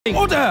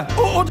Order!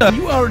 Order!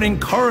 You are an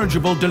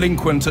incorrigible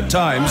delinquent at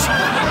times.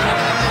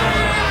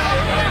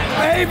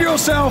 Behave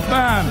yourself,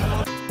 man!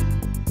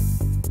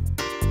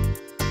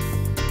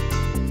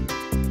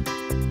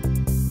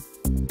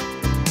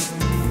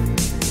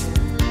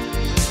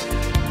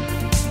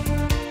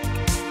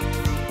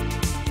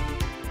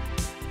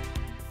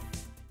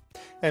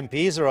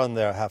 MPs are on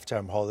their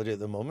half-term holiday at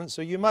the moment,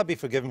 so you might be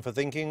forgiven for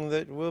thinking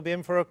that we'll be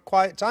in for a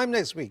quiet time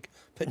next week.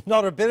 But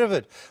not a bit of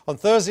it. On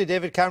Thursday,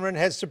 David Cameron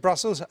heads to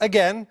Brussels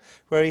again,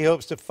 where he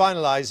hopes to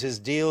finalise his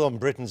deal on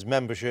Britain's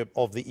membership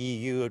of the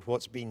EU at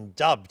what's been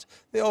dubbed,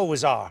 they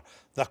always are,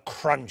 the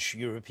Crunch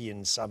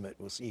European Summit.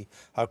 We'll see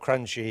how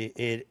crunchy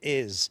it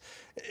is.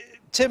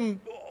 Tim,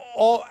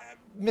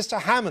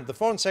 Mr Hammond, the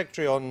Foreign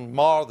Secretary on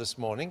Mar this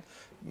morning,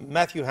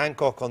 Matthew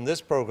Hancock on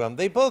this programme,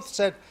 they both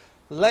said,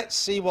 let's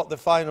see what the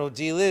final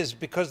deal is,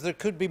 because there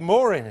could be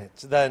more in it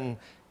than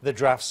the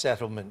draft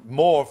settlement,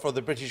 more for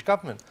the British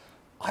government.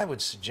 I would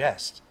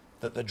suggest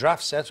that the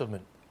draft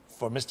settlement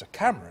for Mr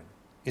Cameron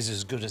is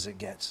as good as it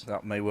gets.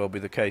 That may well be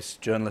the case.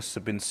 Journalists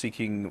have been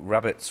seeking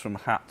rabbits from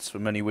hats for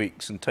many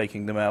weeks and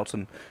taking them out,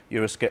 and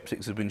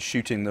Eurosceptics have been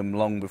shooting them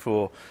long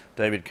before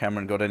David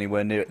Cameron got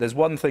anywhere near it. There's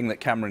one thing that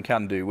Cameron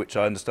can do, which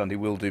I understand he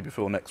will do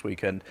before next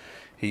weekend.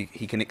 He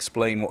can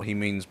explain what he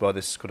means by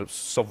this kind of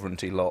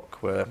sovereignty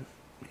lock, where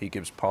he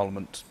gives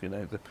Parliament, you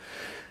know, the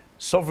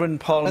sovereign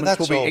Parliament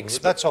will be...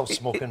 That's all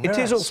smoke and mirrors.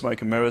 It is all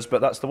smoke and mirrors, but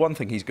that's the one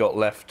thing he's got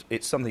left.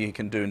 It's something he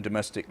can do in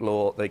domestic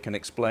law. They can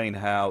explain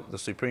how the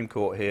Supreme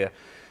Court here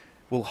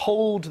will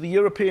hold the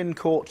European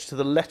Court to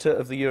the letter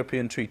of the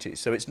European treaties.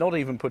 So it's not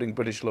even putting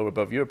British law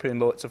above European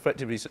law. It's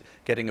effectively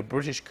getting a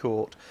British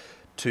court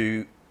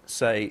to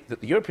say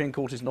that the European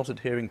Court is not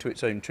adhering to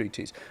its own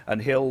treaties.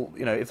 And he'll,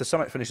 you know, if the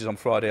summit finishes on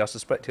Friday, I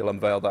suspect he'll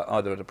unveil that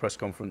either at a press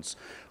conference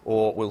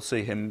or we'll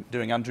see him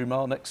doing Andrew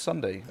Marr next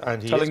Sunday,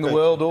 and telling the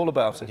world all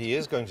about it. He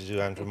is going to do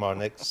Andrew Marr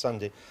next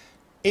Sunday.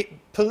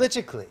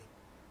 Politically,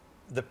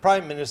 the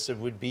Prime Minister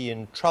would be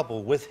in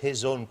trouble with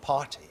his own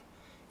party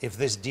if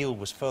this deal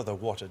was further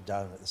watered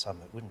down at the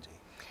summit, wouldn't he?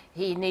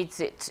 He needs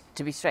it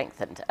to be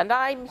strengthened. And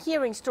I'm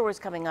hearing stories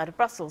coming out of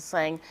Brussels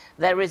saying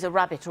there is a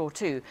rabbit or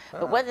two,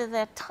 but whether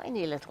they're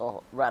tiny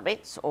little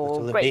rabbits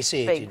or great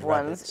big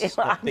ones,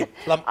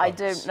 I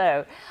don't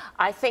know.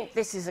 I think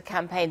this is a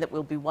campaign that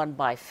will be won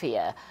by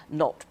fear,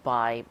 not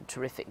by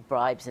terrific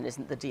bribes, and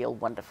isn't the deal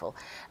wonderful?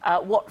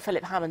 What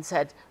Philip Hammond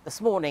said this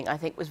morning, I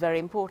think, was very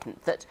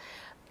important, that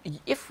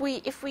if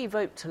we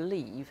vote to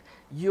leave,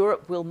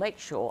 Europe will make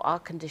sure our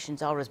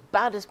conditions are as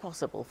bad as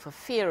possible for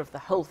fear of the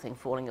whole thing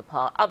falling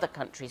apart, other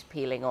countries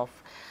peeling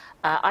off.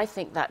 I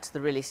think that's the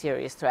really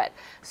serious threat.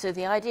 So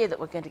the idea that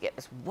we're going to get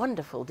this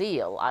wonderful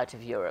deal out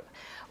of Europe,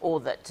 or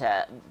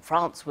that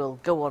France will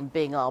go on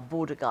being our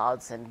border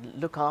guards and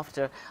look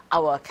after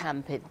our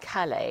camp in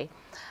Calais,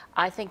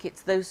 I think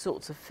it's those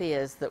sorts of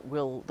fears that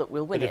will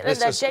win it. And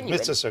they're genuine.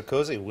 Mr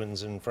Sarkozy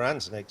wins in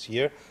France next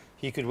year,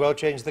 he could well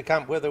change the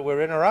camp whether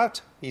we're in or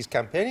out. He's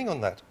campaigning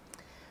on that.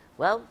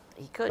 Well,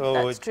 he could,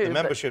 so that's true. The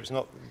membership's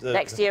not...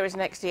 next year is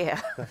next year.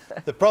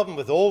 The problem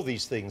with all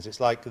these things,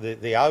 it's like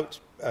the out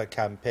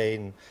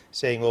campaign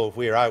saying, oh, if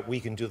we're out, we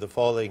can do the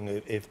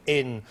following. If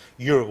in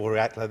Europe we'll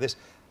react like this.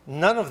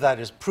 None of that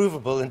is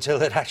provable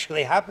until it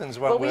actually happens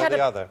one way or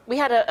the other. We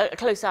had a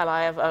close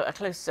ally, a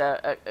close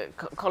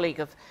colleague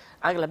of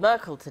Angela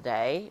Merkel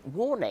today,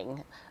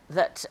 warning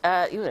that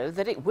you know,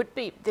 that it would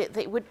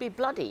be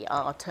bloody,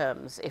 our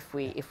terms, if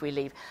we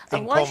leave.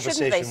 And why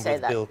shouldn't they say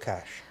that? Bill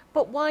Cash.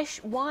 But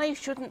why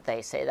shouldn't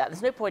they say that?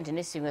 There's no point in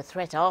issuing a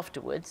threat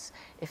afterwards.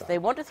 If they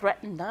want to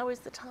threaten, now is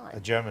the time.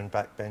 A German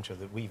backbencher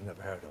that we've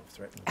never heard of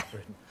threatening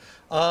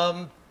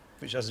Britain.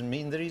 Which doesn't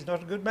mean that he's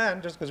not a good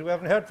man, just because we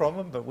haven't heard from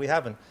him, but we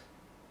haven't.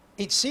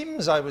 It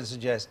seems, I would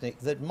suggest, Nick,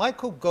 that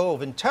Michael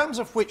Gove, in terms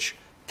of which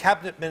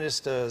cabinet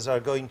ministers are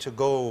going to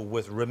go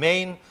with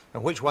Remain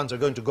and which ones are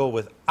going to go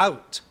with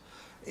Out,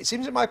 it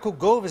seems that Michael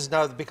Gove is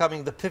now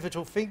becoming the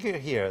pivotal figure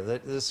here.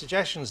 The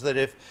suggestions that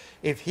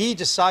if he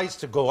decides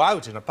to go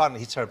out, and apparently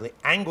he's terribly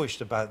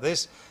anguished about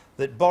this,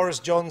 that Boris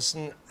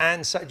Johnson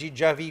and Sajid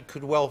Javid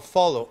could well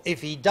follow.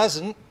 If he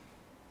doesn't,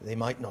 they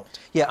might not.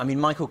 Yeah, I mean,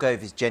 Michael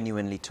Gove is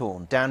genuinely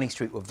torn. Downing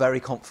Street were very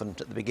confident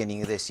at the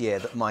beginning of this year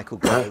that Michael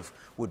Gove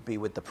would be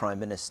with the Prime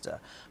Minister.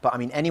 But, I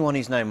mean, anyone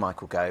who's known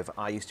Michael Gove,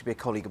 I used to be a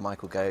colleague of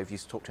Michael Gove,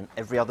 used to talk to him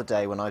every other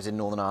day when I was in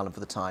Northern Ireland for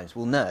the Times,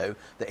 will know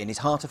that in his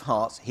heart of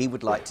hearts, he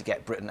would like to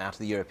get Britain out of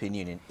the European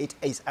Union. It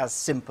is as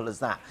simple as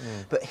that.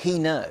 But he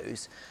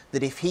knows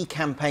that if he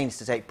campaigns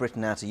to take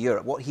Britain out of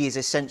Europe, what he is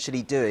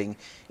essentially doing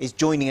is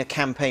joining a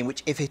campaign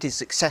which, if it is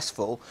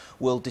successful,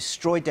 will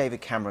destroy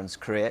David Cameron's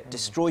career,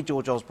 destroy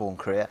George Osborne's Osborne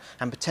career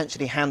and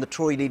potentially hand the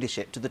Tory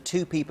leadership to the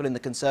two people in the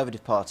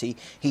Conservative Party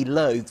he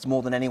loathes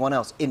more than anyone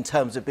else in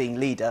terms of being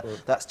leader.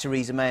 That's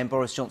Theresa May and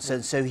Boris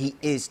Johnson. So he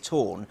is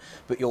torn.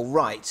 But you're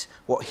right,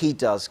 what he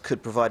does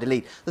could provide a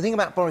lead. The thing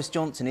about Boris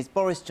Johnson is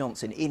Boris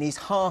Johnson, in his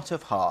heart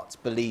of hearts,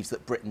 believes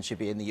that Britain should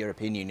be in the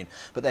European Union.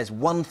 But there's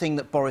one thing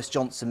that Boris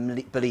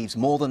Johnson believes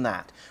more than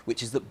that,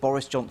 which is that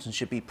Boris Johnson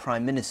should be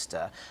Prime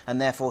Minister,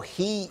 and therefore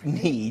he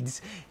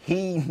needs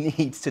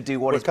to do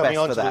what is best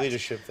for that,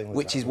 leadership thing,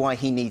 which is why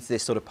he needs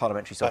this sort of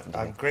parliamentary sovereignty.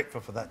 I'm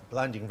grateful for that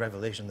blinding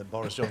revelation that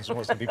Boris Johnson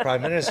wants to be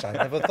Prime Minister. I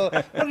never thought.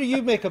 What do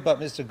you make about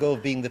Mr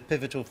Gove being the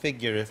pivotal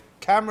figure? If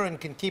Cameron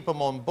can keep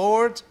him on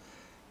board,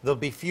 there'll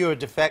be fewer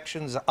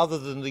defections other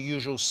than the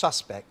usual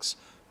suspects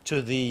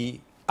to the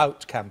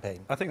out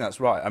campaign. I think that's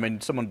right. I mean,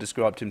 someone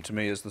described him to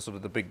me as the sort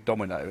of the big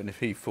domino, and if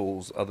he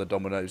falls, other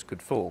dominoes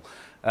could fall.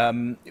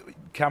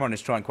 Cameron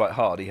is trying quite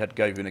hard. He had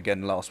Gove in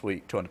again last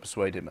week trying to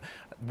persuade him.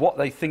 What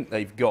they think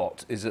they've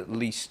got is at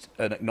least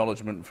an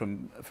acknowledgement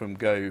from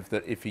Gove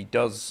that if he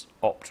does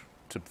opt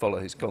to follow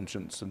his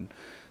conscience and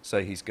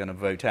say he's going to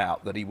vote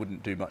out, that he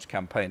wouldn't do much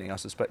campaigning. I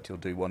suspect he'll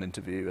do one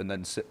interview and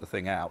then sit the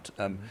thing out.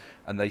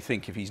 And they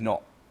think if he's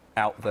not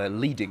out there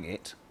leading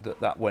it,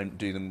 that won't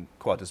do them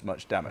quite as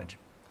much damage.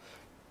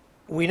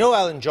 We know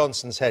Alan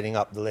Johnson's heading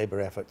up the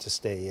Labour effort to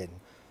stay in.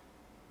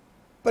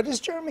 But is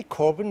Jeremy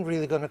Corbyn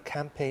really going to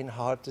campaign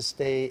hard to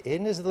stay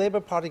in? Is the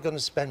Labour Party going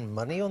to spend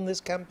money on this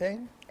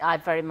campaign? I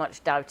very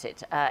much doubt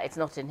it. It's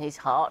not in his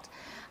heart.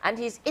 And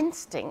his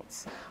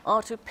instincts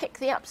are to pick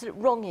the absolute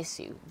wrong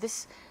issue.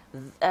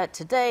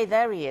 Today,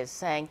 there he is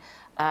saying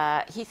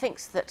he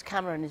thinks that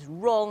Cameron is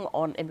wrong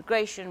on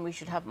immigration. We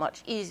should have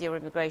much easier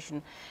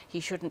immigration. He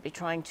shouldn't be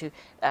trying to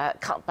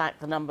cut back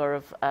the number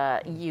of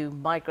EU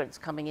migrants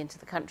coming into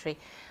the country.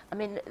 I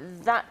mean,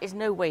 that is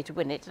no way to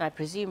win it, and I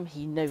presume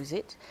he knows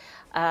it.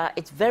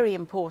 It's very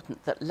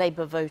important that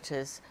Labour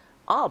voters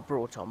are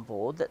brought on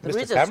board, that there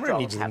is a strong campaign. Mr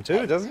Cameron needs them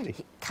too, doesn't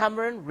he?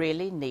 Cameron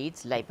really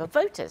needs Labour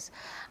voters.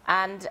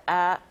 And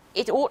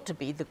it ought to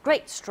be the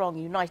great, strong,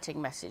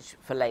 uniting message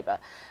for Labour,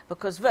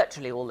 because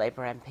virtually all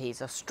Labour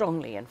MPs are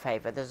strongly in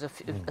favour. There's a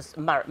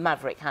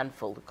maverick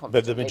handful.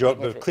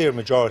 The clear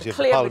majority of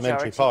the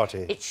parliamentary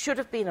party. It should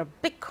have been a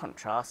big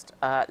contrast.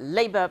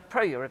 Labour,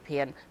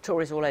 pro-European,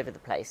 Tories all over the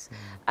place.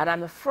 And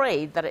I'm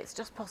afraid that it's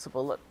just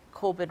possible that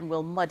Corbyn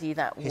will muddy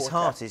that water.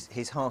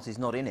 His heart is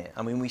not in it.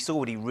 I mean, we saw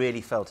what he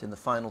really felt in the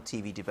final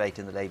TV debate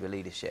in the Labour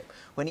leadership,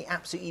 when he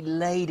absolutely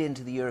laid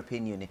into the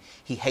European Union.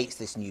 He hates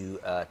this new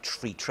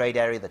free trade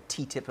area, the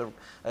TTIP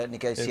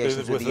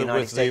negotiations with the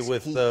United States.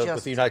 With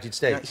the United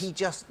States. He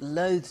just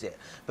loathes it.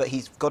 But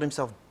he's got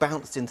himself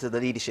bounced into the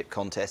leadership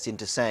contest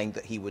into saying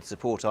that he would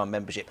support our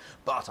membership,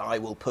 but I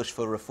will push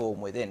for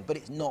reform within. But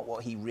it's not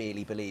what he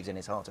really believes in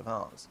his heart of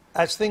hearts.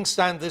 As things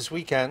stand this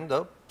weekend,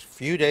 a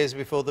few days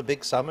before the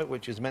big summit,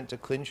 which is meant to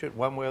clinch it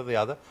one way or the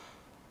other,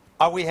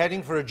 are we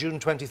heading for a June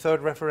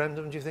 23rd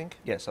referendum, do you think?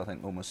 Yes, I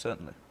think almost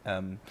certainly.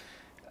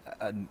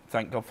 And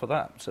thank God for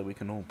that, so we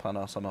can all plan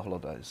our summer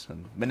holidays.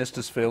 And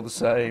ministers feel the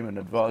same, and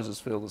advisors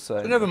feel the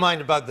same. So never mind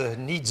about the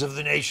needs of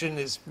the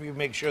nation. You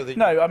make sure that.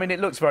 No, I mean,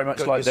 it looks very much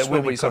like there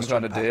will be some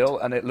kind of deal,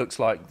 and it looks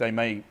like they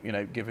may,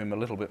 give him a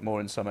little bit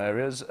more in some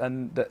areas,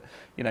 and that,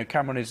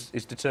 Cameron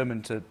is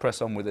determined to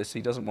press on with this.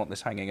 He doesn't want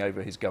this hanging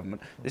over his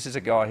government. This is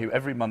a guy who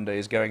every Monday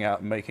is going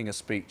out and making a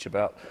speech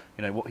about,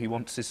 what he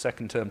wants his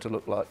second term to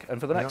look like, and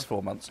for the next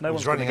 4 months, no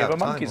one's going to give a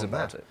monkeys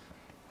about it.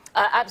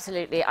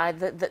 Absolutely.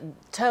 The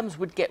terms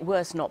would get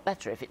worse, not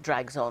better, if it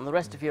drags on. The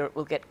rest of Europe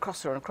will get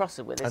crosser and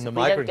crosser with this. And the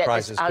migrant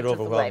crisis could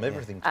overwhelm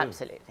everything too.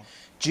 Absolutely.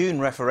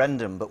 June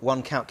referendum, but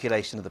one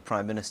calculation of the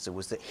Prime Minister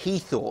was that he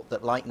thought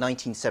that, like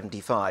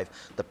 1975,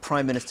 the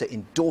Prime Minister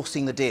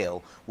endorsing the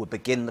deal would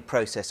begin the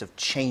process of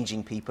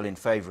changing people in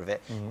favour of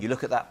it. You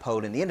look at that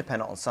poll in The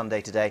Independent on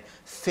Sunday today,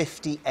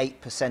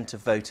 58%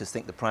 of voters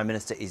think the Prime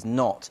Minister is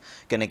not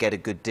going to get a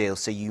good deal,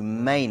 so you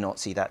may not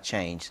see that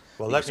change.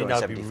 Well, let me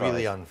now be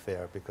really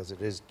unfair, because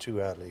it is too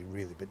early,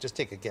 really, but just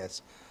take a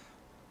guess.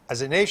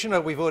 As a nation,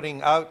 are we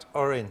voting out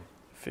or in?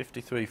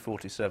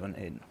 53-47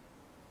 in.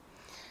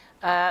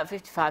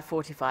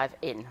 55-45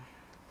 in.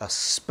 I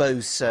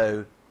suppose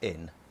so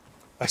in.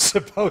 I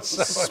suppose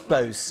so.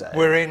 Suppose so.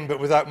 We're in, but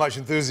without much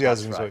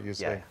enthusiasm, is what you're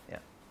saying. Yeah.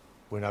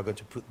 We're now going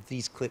to put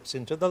these clips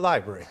into the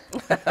library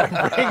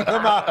and bring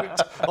them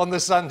out on the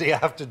Sunday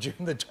after June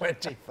the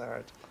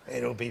 23rd.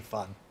 It'll be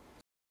fun.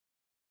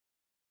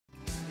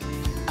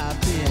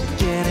 I've been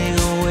getting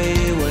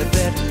away with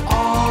it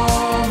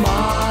all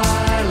my